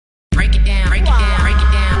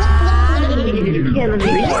Jerkin on the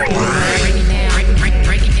beat.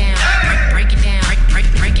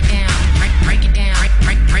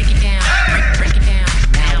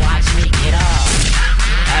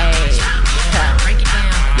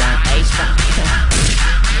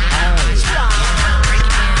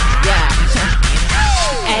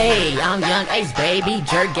 I'm young ace, baby,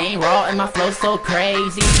 jerk game raw and my flow so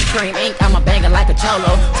crazy. Cream ink, I'm a banger like a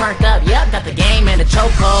cholo. Turned up, yep, got the game and the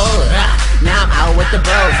chokehold. Now I'm out with the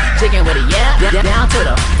bros, chicken with it, yeah, down to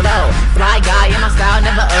the flow. Fly guy in my style,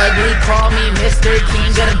 never ugly. Call me Mr.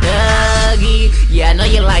 King of the Dougie. Yeah, I know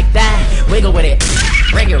you like that. Wiggle with it,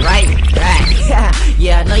 bring it right back.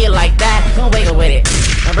 Yeah, I know you like that. Don't wiggle with it,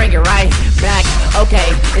 now bring it right back.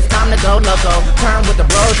 Okay, it's time to go loco. Turn with the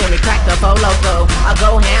bros and we crack the faux loco. I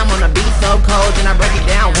go ham on the beat so cold, and I break it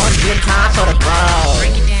down one good time for the bros.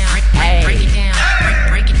 Break it down, hey. Break it down,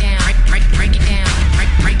 break it down, break it down,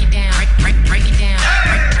 break it down, break it down,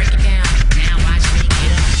 break it down. Now watch me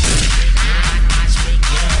get up.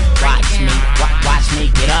 Watch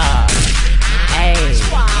me get up. Hey.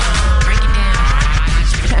 Break it down.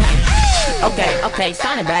 Okay,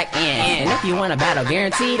 sign it back in. And if you want a battle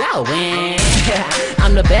guaranteed, I'll win.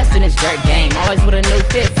 I'm the best in this jerk game. Always with a new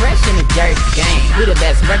fit, fresh in the jerk game. We the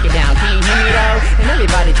best, break it down. Can you hear me though? And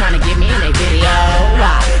everybody trying to get me in their video.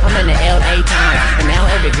 I'm in the LA time, and now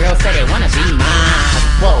every girl say they wanna be mine.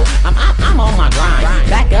 Whoa, I'm on my grind.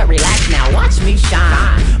 Back up, relax now, watch me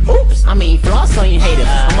shine. Oops, I mean floss on you haters.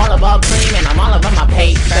 I'm all about cream and I'm all about my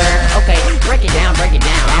paper. Okay, break it down, break it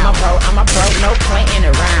down. I'm a pro, no playing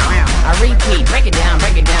around. I repeat, break it down,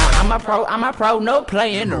 break it down. I'm a pro, no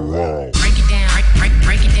playing around.